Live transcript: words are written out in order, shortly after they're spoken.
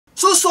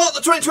So the start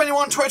of the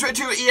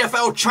 2021-2022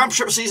 EFL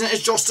Championship season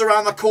is just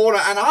around the corner,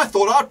 and I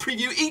thought I'd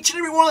preview each and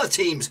every one of the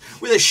teams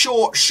with a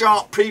short,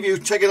 sharp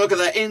preview, taking a look at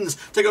their ins,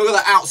 taking a look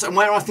at their outs, and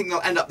where I think they'll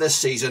end up this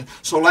season.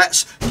 So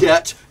let's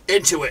get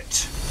into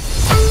it.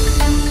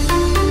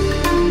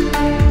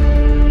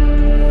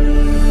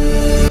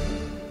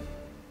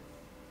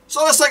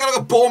 So let's take a look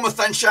at Bournemouth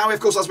then, shall we? Of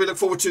course, as we look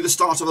forward to the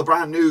start of the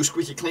brand new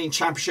squeaky clean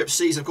Championship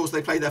season. Of course,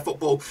 they play their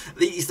football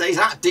these days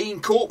at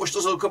Dean Court, which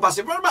does a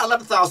capacity of around about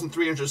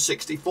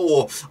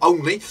 11,364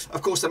 only.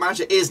 Of course, the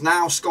manager is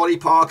now Scotty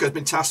Parker, has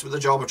been tasked with the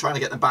job of trying to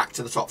get them back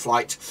to the top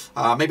flight.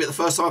 Maybe at the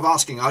first time of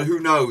asking,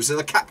 who knows?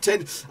 The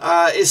captain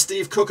is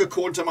Steve Cook,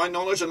 according to my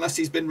knowledge, unless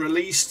he's been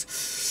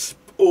released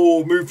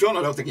or moved on.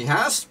 I don't think he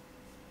has.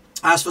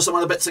 As for some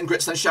of the bits and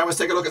grits, then shall we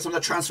take a look at some of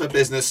the transfer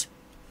business.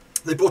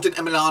 They brought in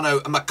Emiliano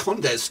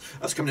Macondes,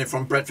 that's coming in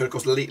from Brentford. Of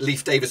course,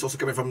 Leif Davis also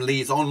coming from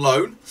Leeds on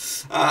loan.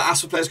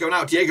 As for players going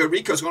out, Diego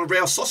Rico's gone to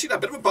Real Sociedad. A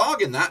bit of a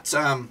bargain that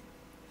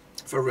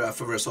for Real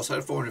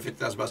Sociedad,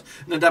 £450,000.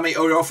 Nadami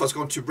Oriofa's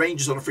gone to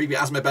Rangers on a freebie.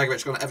 Asmir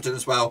Begovic gone to Everton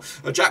as well.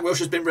 Jack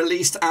Wilshere's been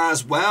released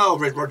as well.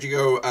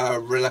 Rodrigo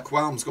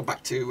Relaquam's gone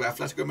back to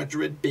Atletico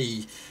Madrid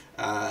B.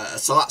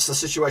 So that's the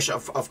situation,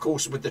 of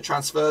course, with the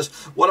transfers.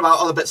 What about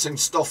other bits and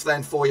stuff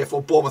then for you for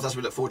Bournemouth as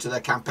we look forward to their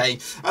campaign?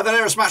 The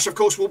nearest match, of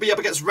course, will be up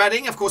against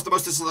Reading. Of course, the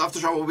most distance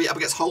after travel will be up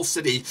against Hull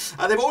City.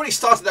 They've already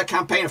started their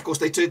campaign. Of course,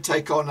 they did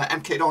take on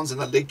MK Dons in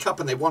the League Cup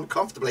and they won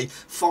comfortably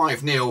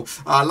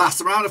 5-0.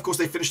 Last round, of course,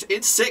 they finished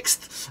in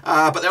 6th.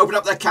 But they opened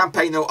up their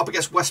campaign, though, up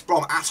against West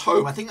Brom at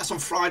home. I think that's on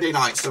Friday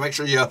night, so make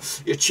sure you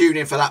tune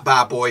in for that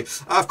bad boy.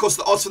 Of course,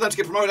 the odds for them to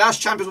get promoted as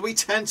champions will be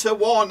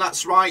 10-1.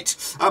 That's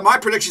right. My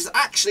prediction is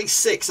actually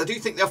 6. I do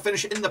think they'll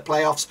finish in the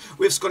playoffs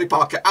with Scotty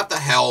Parker at the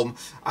helm,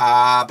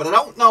 but I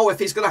don't know if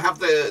he's going to have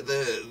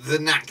the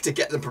knack to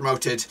get them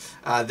promoted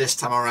this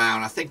time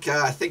around. I think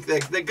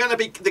they're going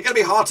to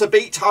be hard to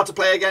beat, hard to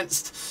play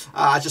against.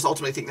 I just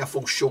ultimately think they'll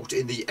fall short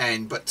in the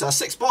end. But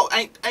 6 spot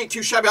ain't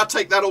too shabby. I'd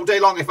take that all day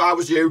long if I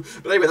was you.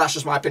 But anyway, that's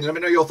just my opinion.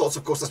 Let me know your thoughts,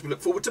 of course, as we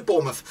look forward to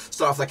Bournemouth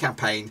start off their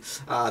campaign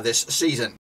this season.